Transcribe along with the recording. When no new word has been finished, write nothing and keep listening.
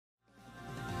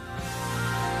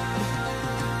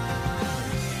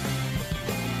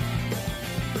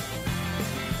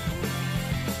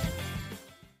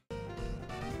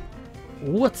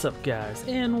What's up, guys,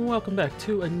 and welcome back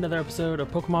to another episode of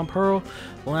Pokemon Pearl.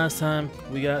 Last time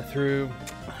we got through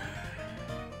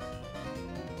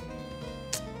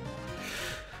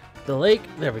the lake.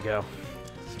 There we go.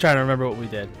 Trying to remember what we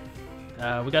did.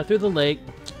 We got through the lake,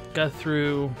 got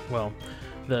through, well,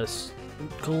 the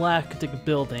Galactic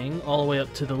building all the way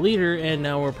up to the leader, and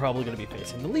now we're probably going to be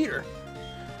facing the leader.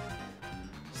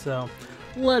 So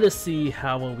let us see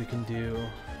how well we can do.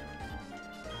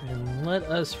 And let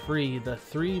us free the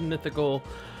 3 mythical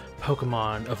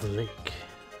Pokemon of the lake,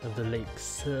 of the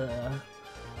lakes.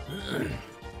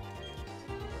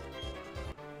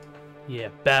 Yeah,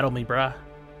 battle me, brah.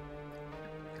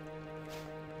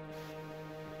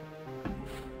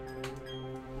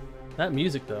 That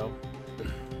music, though.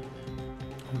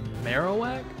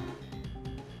 Marowak?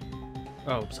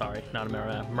 Oh, sorry, not a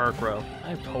Marowak. Murkrow.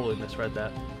 I totally misread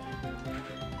that.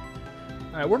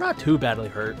 Alright, we're not too badly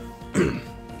hurt.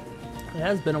 It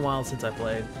has been a while since I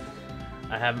played.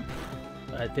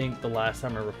 I think the last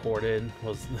time I recorded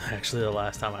was actually the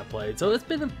last time I played, so it's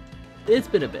been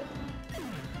a bit.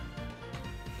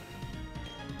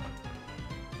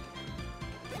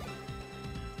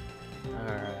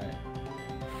 Alright.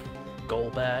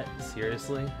 Golbat,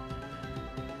 seriously?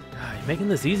 God, you're making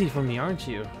this easy for me, aren't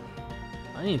you?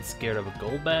 I ain't scared of a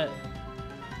Golbat.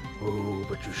 Oh,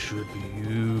 but you should be.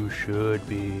 You should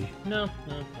be. No.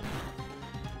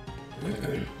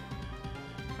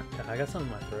 I got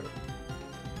something in my throat.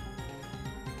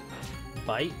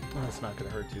 Bite? Oh, that's not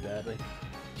gonna hurt too badly.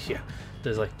 Yeah,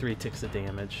 there's like 3 ticks of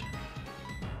damage.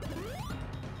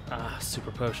 Ah,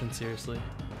 Super Potion, seriously.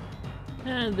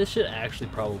 And this should actually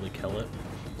probably kill it.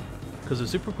 Because the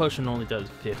Super Potion only does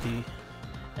 50.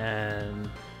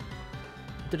 And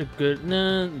did a good.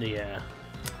 Nah, yeah.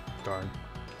 Darn.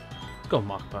 Go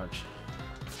Mach Punch.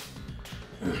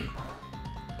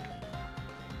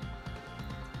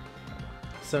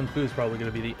 Sun Fu's probably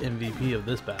going to be the MVP of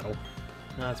this battle.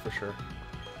 That's for sure.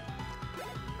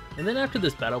 And then after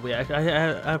this battle,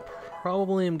 I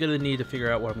probably am going to need to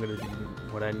figure out what I'm going to do,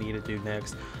 what I need to do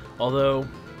next. Although,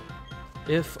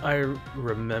 if I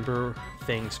remember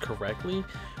things correctly,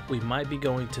 we might be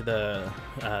going to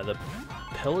the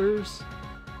pillars,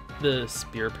 the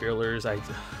spear pillars. I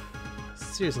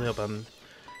seriously hope I'm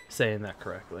saying that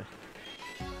correctly.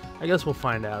 I guess we'll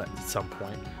find out at some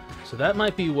point. So that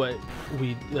might be what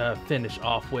we finish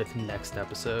off with next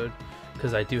episode,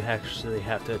 because I do actually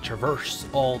have to traverse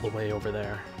all the way over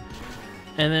there.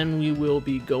 And then we will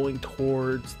be going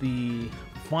towards the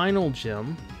final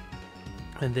gym,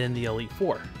 and then the Elite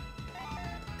Four.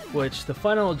 Which, the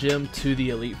final gym to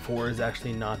the Elite Four is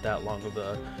actually not that long of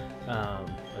a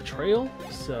trail,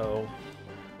 so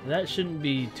that shouldn't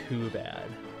be too bad.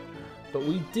 But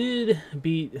we did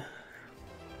beat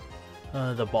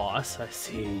the boss. I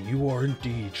see you are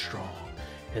indeed strong,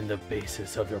 and the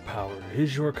basis of your power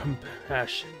is your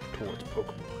compassion towards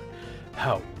Pokemon.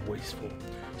 How wasteful.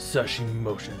 Such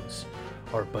emotions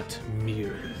are but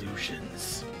mere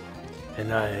illusions.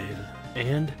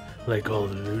 And like all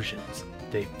illusions,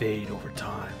 they fade over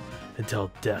time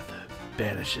until death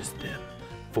banishes them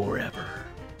forever.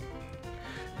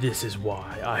 This is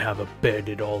why I have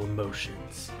abandoned all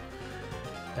emotions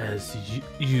as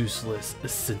useless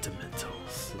sentimentally,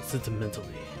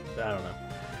 I don't know,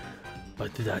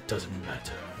 but that doesn't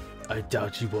matter. I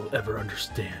doubt you will ever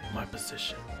understand my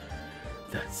position.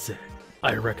 That said,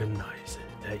 I recognize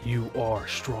that you are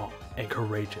strong and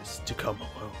courageous to come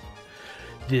alone.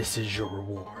 This is your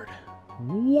reward.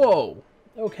 Whoa!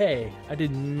 Okay, I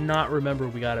did not remember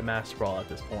we got a Master Ball at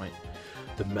this point.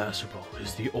 The Master Ball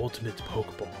is the ultimate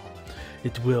Pokeball.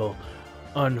 It will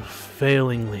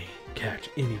unfailingly catch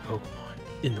any Pokemon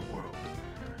in the world,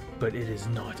 but it is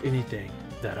not anything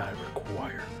that I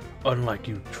require. Unlike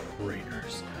you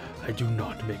trainers, I do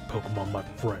not make Pokemon my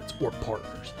friends or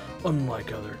partners.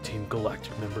 Unlike other Team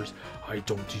Galactic members, I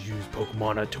don't use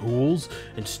Pokemon as tools.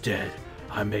 Instead,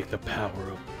 I make the power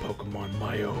of Pokemon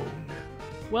my own.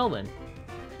 Well then,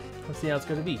 let's see how it's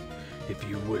gonna be. If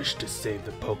you wish to save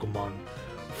the Pokemon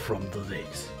from the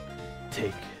lakes,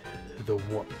 take the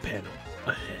warp panel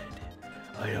ahead.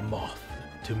 I am off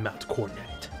to Mount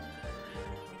Coronet.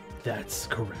 That's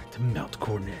correct, Mount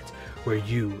Coronet, where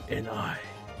you and I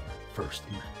first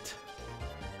met.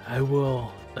 I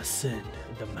will ascend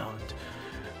the mountain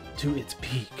to its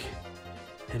peak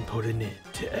and put an end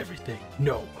to everything.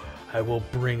 No, I will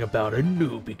bring about a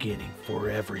new beginning for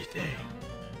everything.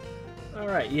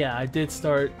 Alright, yeah, I did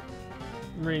start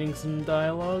reading some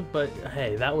dialogue, but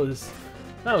hey, that was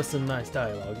some nice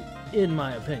dialogue, in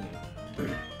my opinion.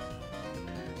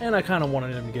 And I kind of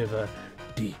wanted him to give a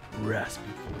deep, raspy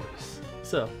voice.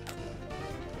 So,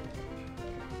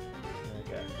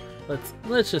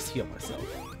 let's just heal myself.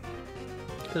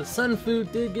 Because Sun Fu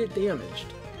did get damaged.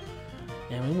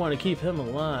 And we want to keep him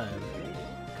alive.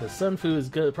 Because Sun Fu is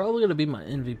probably going to be my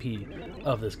MVP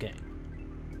of this game.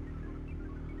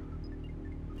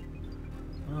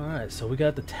 Alright, so we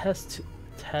got the test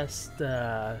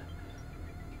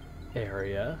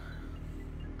area.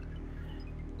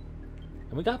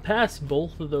 And we got past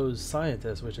both of those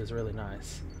scientists, which is really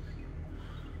nice.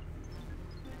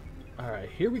 Alright,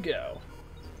 here we go.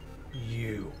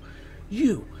 You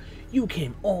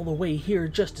came all the way here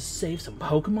just to save some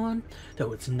Pokemon?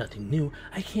 Though it's nothing new,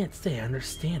 I can't say I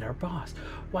understand our boss.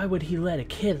 Why would he let a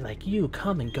kid like you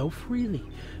come and go freely?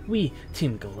 We,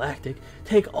 Team Galactic,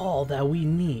 take all that we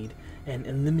need and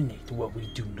eliminate what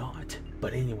we do not.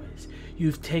 But anyways,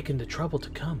 you've taken the trouble to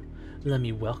come. Let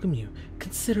me welcome you.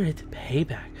 Consider it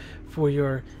payback for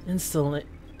your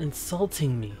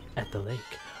insulting me at the lake.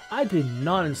 I did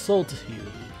not insult you.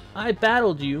 I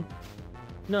battled you.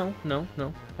 No.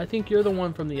 I think you're the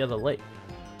one from the other lake.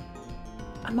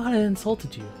 I might have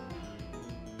insulted you.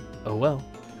 Oh well.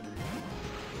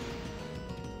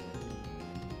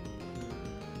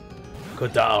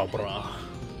 Kadabra.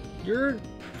 Your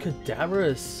Kadabra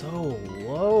is so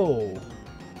low.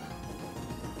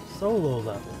 So low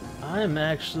level. I am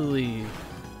actually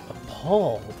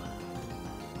appalled.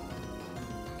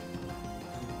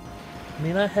 I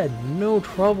mean, I had no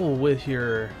trouble with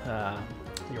your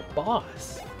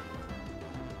boss.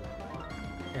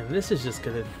 And this is just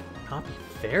gonna not be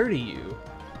fair to you.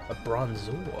 A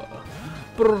Bronzor.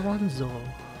 Bronzor.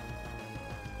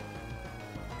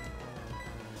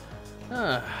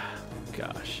 Ah,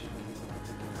 gosh.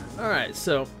 Alright,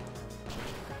 so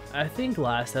I think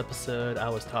last episode I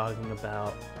was talking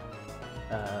about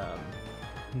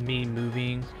me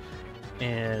moving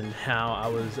and how I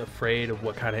was afraid of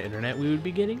what kind of internet we would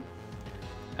be getting.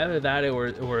 Either that or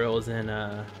it was in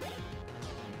a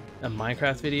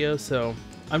Minecraft video, so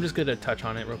I'm just gonna touch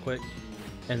on it real quick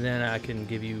and then I can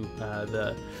give you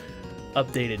the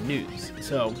updated news.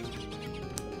 So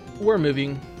we're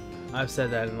moving. I've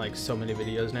said that in like so many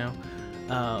videos now,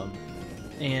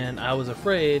 and I was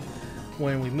afraid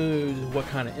when we moved what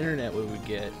kind of internet we would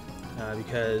get,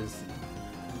 because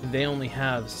they only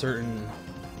have certain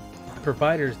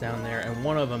providers down there, and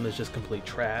one of them is just complete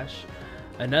trash.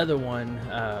 Another one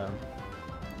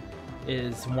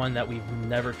is one that we've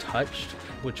never touched,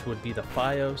 which would be the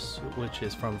Fios, which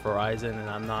is from Verizon, and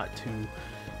I'm not too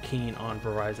keen on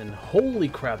Verizon. Holy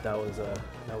crap, that was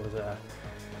a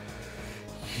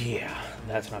yeah,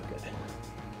 that's not good.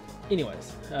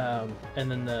 Anyways, and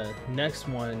then the next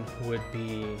one would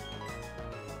be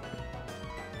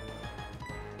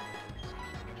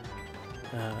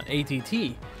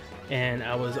ATT, and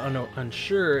I was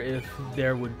unsure if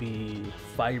there would be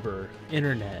fiber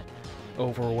internet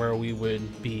over where we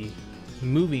would be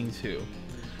moving to.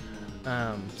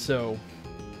 So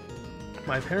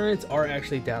my parents are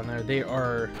actually down there. They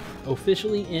are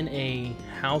officially in a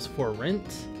house for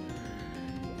rent,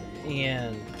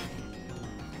 and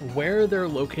where they're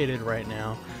located right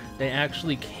now, they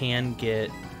actually can get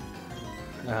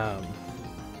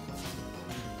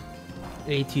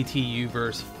ATT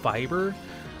versus fiber,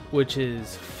 which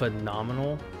is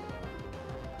phenomenal.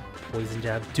 Poison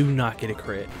jab, do not get a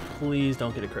crit. Please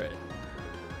don't get a crit.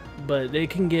 But they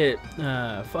can get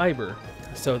fiber,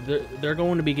 so they're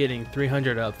going to be getting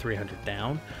 300 up, 300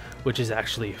 down, which is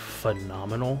actually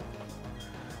phenomenal.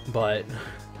 But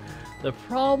the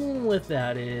problem with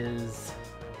that is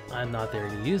I'm not there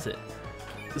to use it.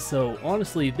 So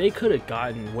honestly, they could have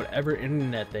gotten whatever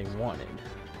internet they wanted.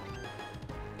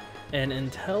 And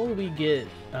until we get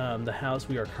the house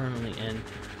we are currently in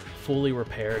fully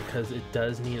repaired, because it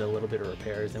does need a little bit of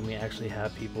repairs, and we actually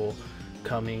have people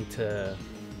coming to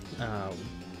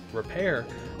repair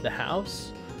the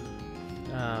house,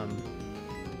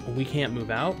 we can't move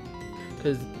out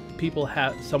because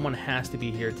someone has to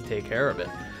be here to take care of it.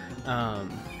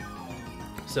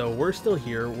 So we're still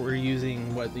here. We're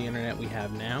using the internet we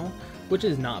have now, which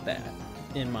is not bad.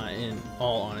 In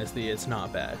all honesty, it's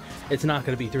not bad. It's not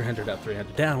going to be 300 up,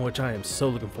 300 down, which I am so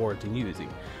looking forward to using.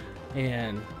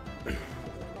 And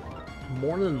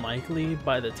more than likely,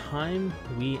 by the time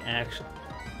we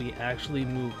actually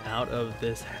move out of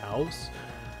this house,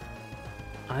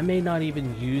 I may not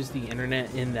even use the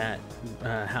internet in that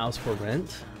house for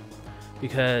rent,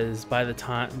 because by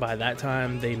that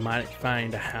time they might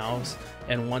find a house,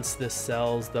 and once this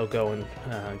sells, they'll go and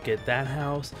get that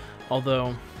house.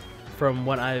 Although, from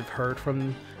what I've heard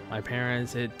from my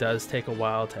parents, it does take a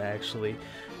while to actually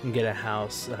get a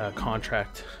house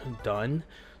contract done.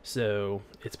 So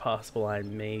it's possible I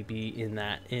may be in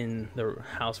the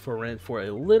house for rent for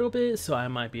a little bit, so I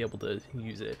might be able to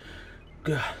use it.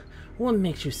 Gah, what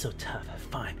makes you so tough?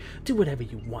 Fine, do whatever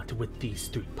you want with these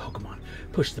 3 Pokemon.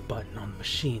 Push the button on the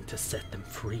machine to set them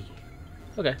free.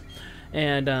 Okay,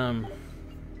 and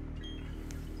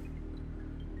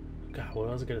God, what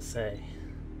was I gonna say?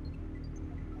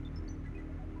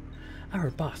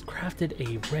 Our boss crafted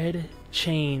a red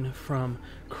chain from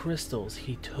crystals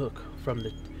he took from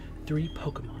the 3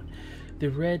 Pokemon. The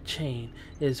red chain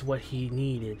is what he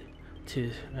needed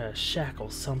to shackle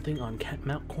something on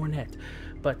Mount Cornet,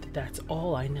 but that's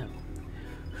all I know.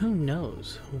 Who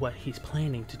knows what he's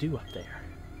planning to do up there?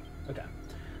 Okay,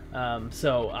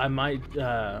 so I might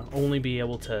only be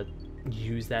able to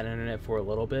use that internet for a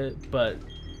little bit, but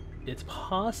it's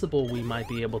possible we might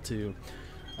be able to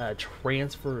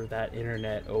transfer that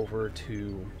internet over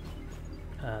to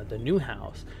the new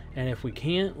house. And if we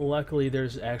can't, luckily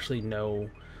there's actually no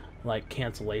like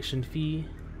cancellation fee,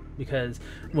 because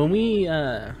when we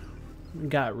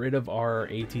got rid of our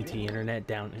ATT internet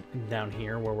down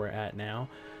here where we're at now,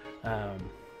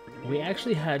 we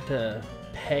actually had to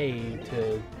pay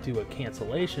to do a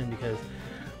cancellation because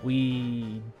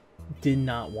we did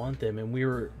not want them, and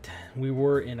we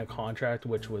were in a contract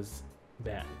which was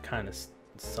bad, kind of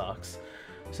sucks,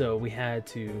 so we had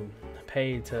to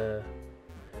pay to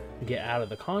get out of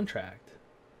the contract.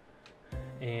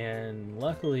 And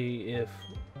luckily, if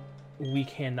we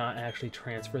cannot actually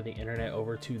transfer the internet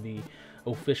over to the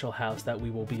official house that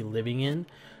we will be living in,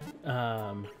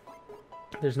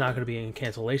 there's not going to be any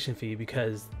cancellation fee,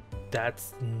 because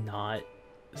that's not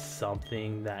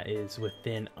something that is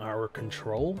within our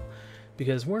control,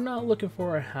 because we're not looking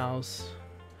for a house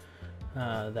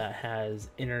that has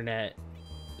internet,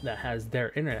 that has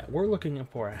their internet. We're looking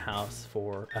for a house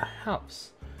for a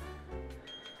house.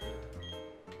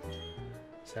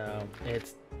 So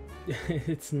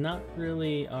it's not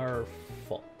really our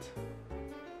fault.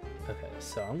 Okay,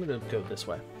 so I'm gonna go this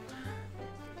way.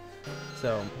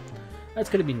 So that's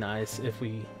gonna be nice. If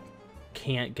we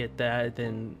can't get that,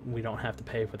 then we don't have to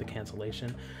pay for the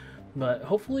cancellation, but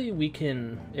hopefully we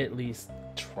can at least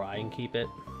try and keep it,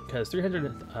 because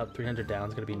 300 up 300 down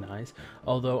is going to be nice.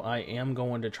 Although I am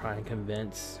going to try and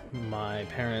convince my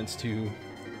parents to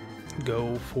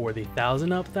go for the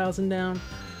 1,000 up 1,000 down.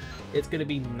 It's going to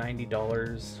be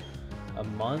 $90 a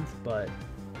month, but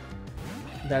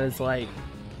that is like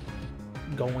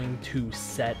going to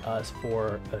set us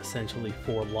for essentially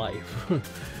for life.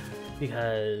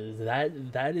 Because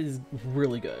that is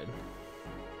really good.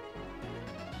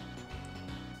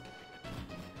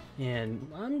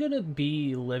 And I'm gonna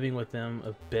be living with them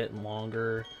a bit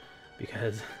longer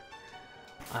because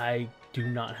I do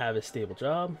not have a stable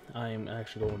job. I am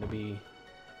actually going to be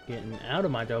getting out of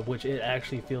my job, which it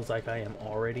actually feels like I am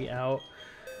already out,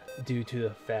 due to the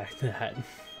fact that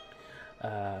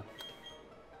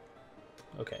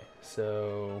okay,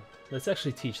 so let's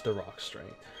actually teach the rock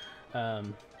strength.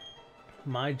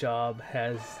 My job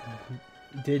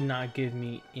did not give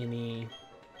me any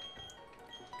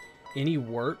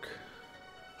work.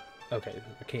 Okay,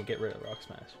 I can't get rid of Rock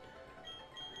Smash.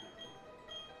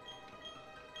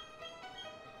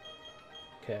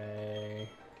 Okay.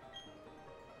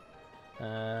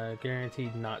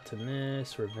 Guaranteed not to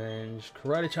miss. Revenge.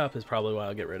 Karate Chop is probably what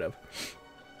I'll get rid of.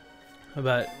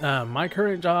 But my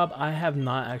current job, I have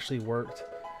not actually worked.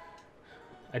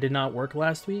 I did not work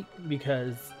last week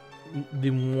because the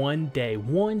one day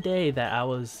that I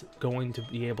was going to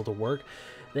be able to work,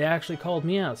 they actually called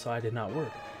me out, so I did not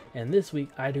work. And this week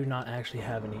I do not actually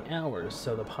have any hours,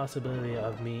 so the possibility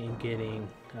of me getting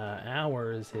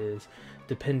hours is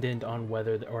dependent on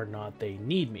whether or not they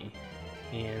need me.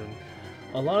 And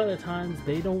a lot of the times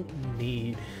they don't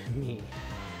need me,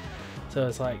 so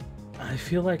it's like I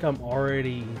feel like I'm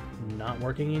already not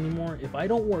working anymore. If I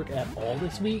don't work at all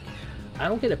this week, I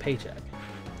don't get a paycheck.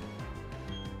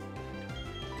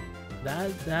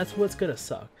 That's what's gonna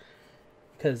suck,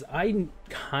 because I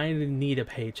kind of need a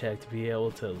paycheck to be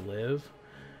able to live.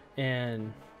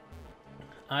 And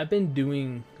I've been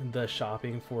doing the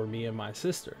shopping for me and my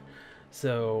sister,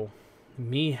 so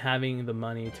me having the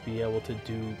money to be able to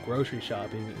do grocery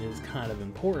shopping is kind of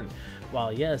important.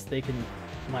 While yes,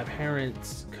 my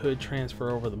parents could transfer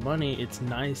over the money, it's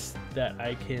nice that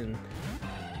I can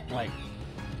like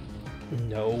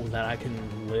know that I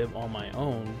can live on my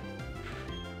own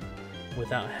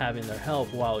without having their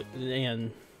help.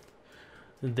 And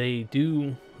they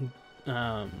do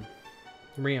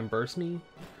reimburse me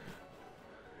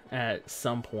at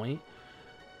some point,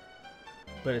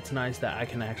 but it's nice that I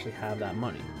can actually have that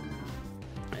money,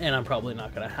 and I'm probably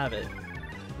not going to have it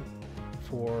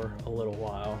for a little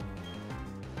while.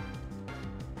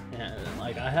 And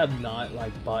like I have not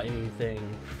like bought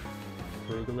anything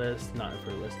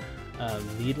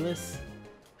needless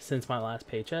since my last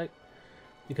paycheck,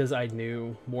 because I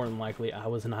knew more than likely I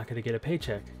was not going to get a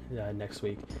paycheck next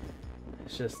week.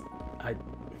 It's just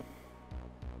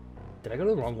did I go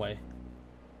the wrong way?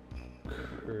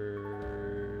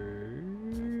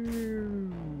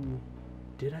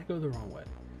 Did I go the wrong way?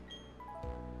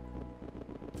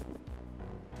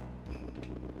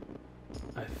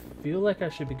 I feel like I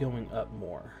should be going up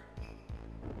more.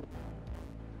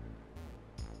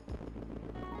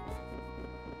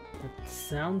 It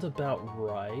sounds about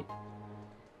right,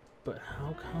 but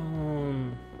how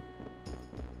come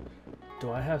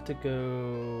do I have to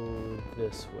go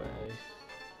this way?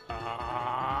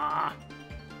 Ah!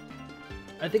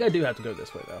 I think I do have to go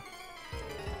this way though.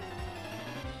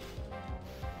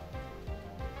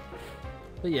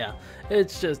 But yeah,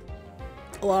 it's just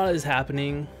a lot is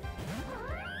happening.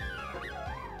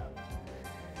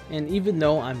 And even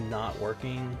though I'm not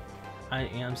working, I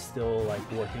am still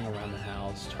like working around the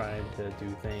house, trying to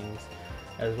do things,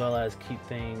 as well as keep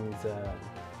things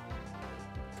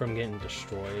from getting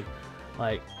destroyed.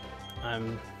 Like,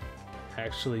 I'm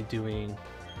actually doing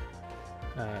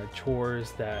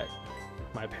chores that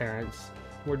my parents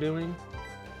were doing.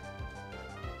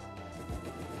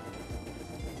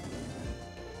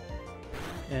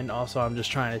 And also I'm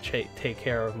just trying to take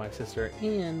care of my sister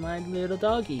and my little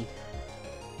doggy.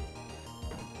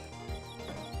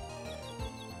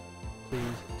 Please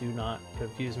do not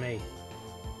confuse me.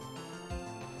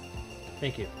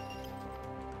 Thank you.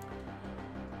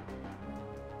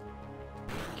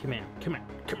 Come here, come here,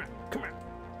 come here, come here.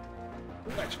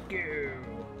 Let's go.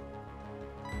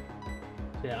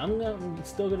 So yeah, I'm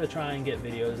still gonna try and get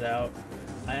videos out.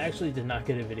 I actually did not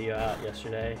get a video out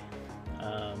yesterday.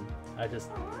 I just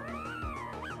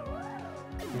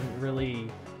didn't really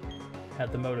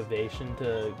have the motivation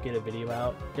to get a video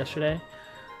out yesterday.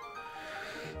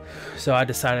 So I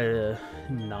decided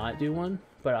to not do one,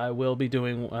 but I will be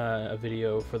doing a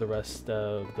video for the rest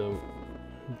of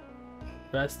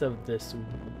this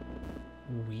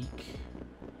week.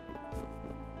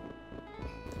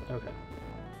 Okay.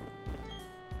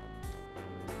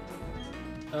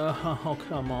 Oh,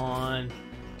 come on.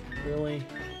 Really?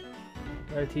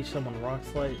 Gotta teach someone rock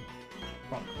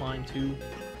climb too?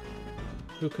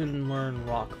 Who can learn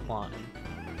rock climb?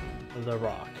 The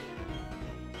Rock.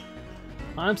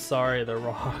 I'm sorry, The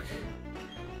Rock.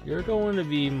 You're going to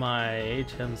be my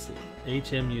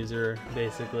HM user,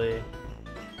 basically.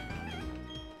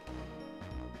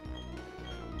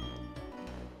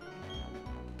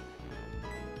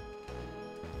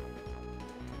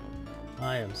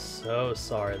 I am so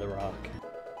sorry, The Rock.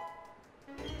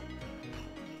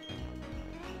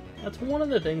 That's one of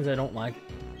the things I don't like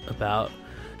about.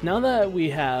 Now that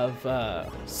we have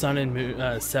Sun and Moon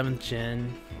 7th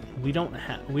Gen, we don't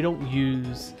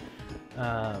use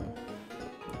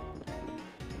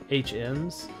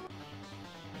HMs.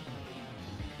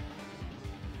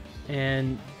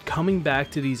 And coming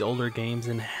back to these older games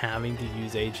and having to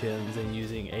use HMs and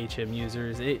using HM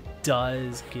users, it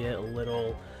does get a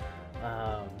little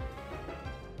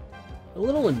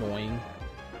annoying.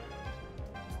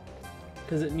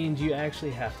 Because it means you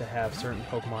actually have to have certain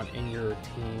Pokemon in your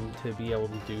team to be able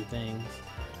to do things.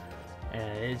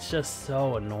 And it's just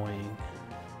so annoying.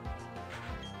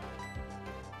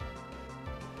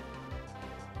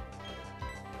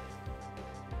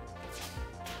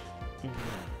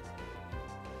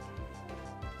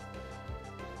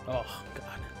 Oh,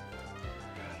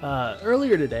 God.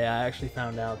 Earlier today, I actually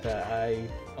found out that I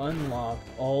unlocked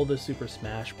all the Super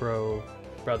Smash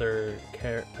Brother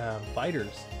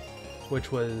fighters,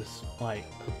 which was like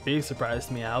a big surprise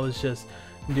to me. I was just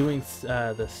doing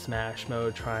the Smash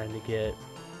mode, trying to get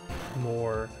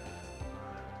more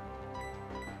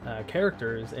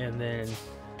characters, and then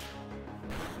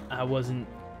I wasn't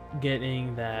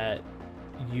getting that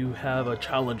you have a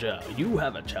challenger, you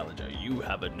have a challenger, you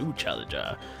have a new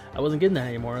challenger. I wasn't getting that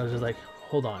anymore. I was just like,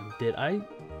 hold on, did I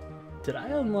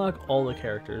unlock all the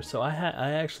characters? So I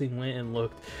actually went and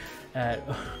looked at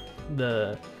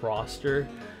the roster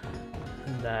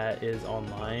that is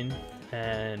online,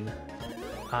 and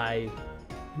I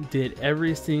did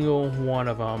every single one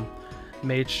of them,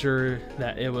 made sure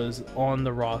that it was on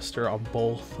the roster on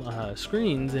both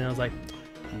screens, and I was like,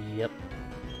 yep,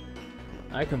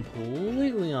 I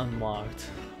completely unlocked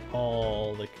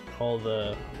all the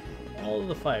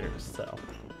fighters. So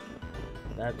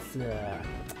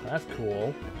that's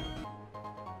cool.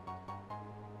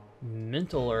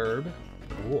 Mental Herb,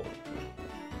 cool.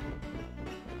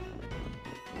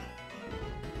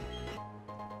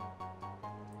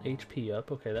 HP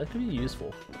up. Okay, that could be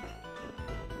useful.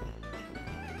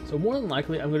 So more than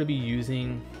likely, I'm going to be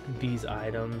using these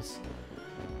items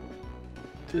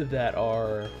that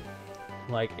are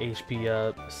like HP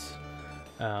ups,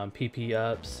 PP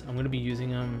ups. I'm going to be using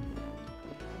them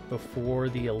before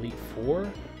the Elite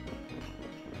Four.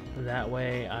 That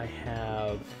way I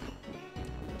have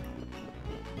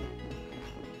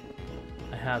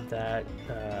that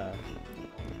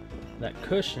that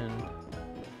cushion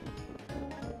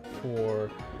for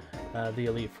the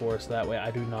Elite Four, so that way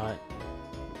I do not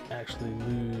actually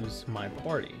lose my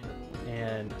party.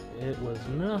 And it was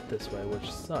not this way, which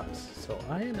sucks. So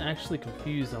I am actually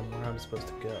confused on where I'm supposed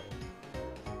to go.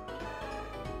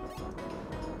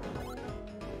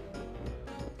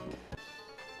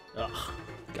 Ugh,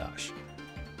 gosh.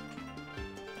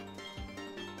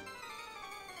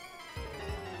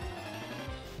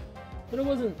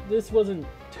 But this wasn't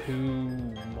too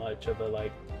much of a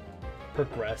like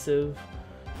progressive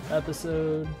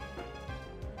episode,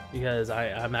 because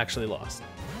I'm actually lost.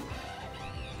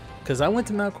 Because I went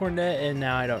to Mount Cornet and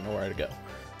now I don't know where to go.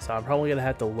 So I'm probably gonna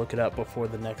have to look it up before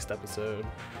the next episode.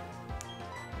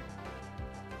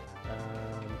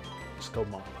 Just go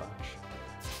Mach Punch.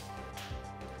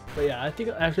 But yeah, I think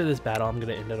after this battle I'm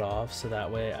gonna end it off, so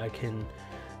that way I can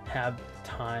have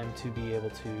time to be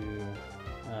able to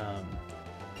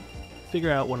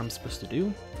figure out what I'm supposed to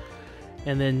do.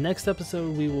 And then next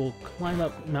episode we will climb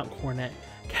up Mount Cornet,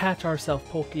 catch ourselves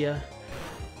Pokia,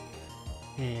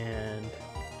 and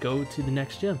go to the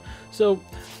next gym. So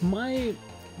my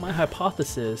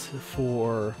hypothesis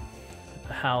for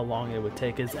how long it would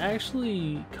take is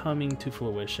actually coming to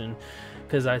fruition,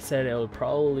 because I said it would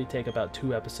probably take about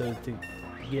 2 episodes to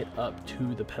get up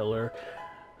to the pillar,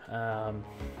 and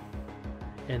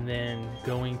then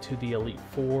going to the Elite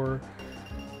Four,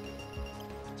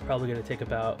 it's probably going to take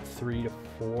about 3 to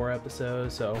 4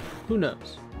 episodes. So who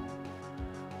knows,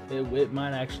 it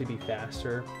might actually be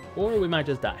faster, or we might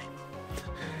just die.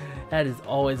 That is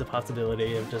always a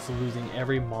possibility of just losing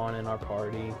every Mon in our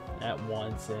party at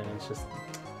once, and it's just,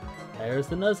 there's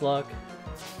the Nuzlocke.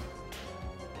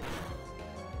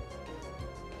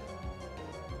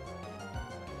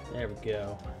 There we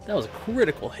go. That was a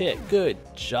critical hit. Good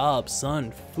job,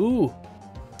 Sun Fu.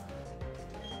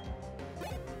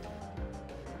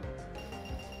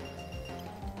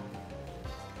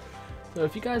 So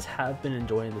if you guys have been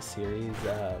enjoying the series,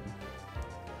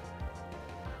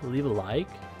 leave a like.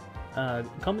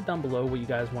 Comment down below what you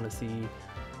guys want to see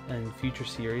in future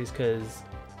series, because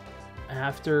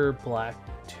after Black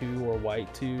 2 or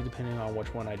White 2, depending on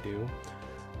which one I do,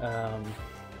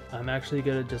 I'm actually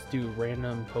going to just do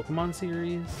random Pokemon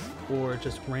series or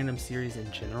just random series in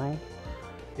general,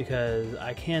 because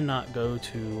I cannot go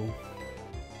to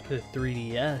the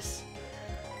 3DS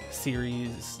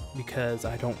series because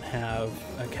I don't have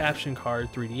a caption card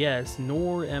 3DS,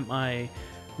 nor am I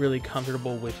really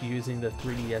comfortable with using the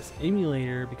 3DS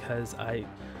emulator, because I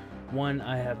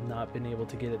have not been able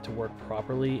to get it to work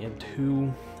properly, and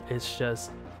 2, it's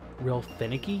just real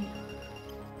finicky.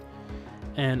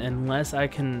 And unless I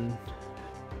can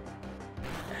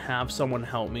have someone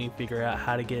help me figure out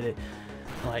how to get it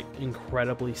like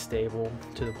incredibly stable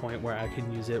to the point where I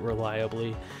can use it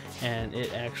reliably and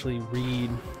it actually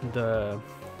read the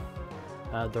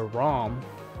ROM,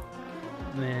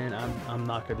 then I'm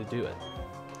not going to do it.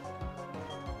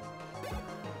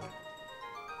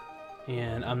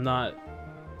 And I'm not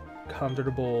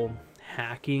comfortable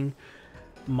hacking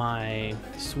my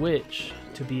Switch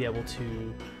to be able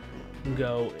to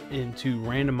go into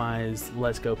randomized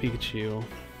Let's Go Pikachu.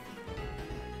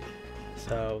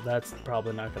 So that's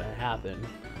probably not going to happen.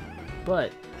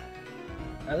 But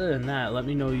other than that, let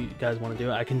me know what you guys want to do.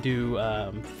 I can do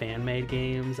fan-made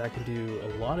games. I can do a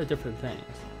lot of different things.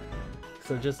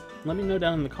 So just let me know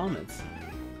down in the comments.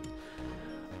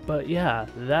 But yeah,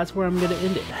 that's where I'm going to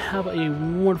end it. Have a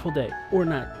wonderful day or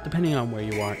night, depending on where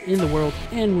you are in the world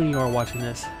and when you are watching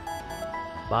this.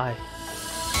 Bye.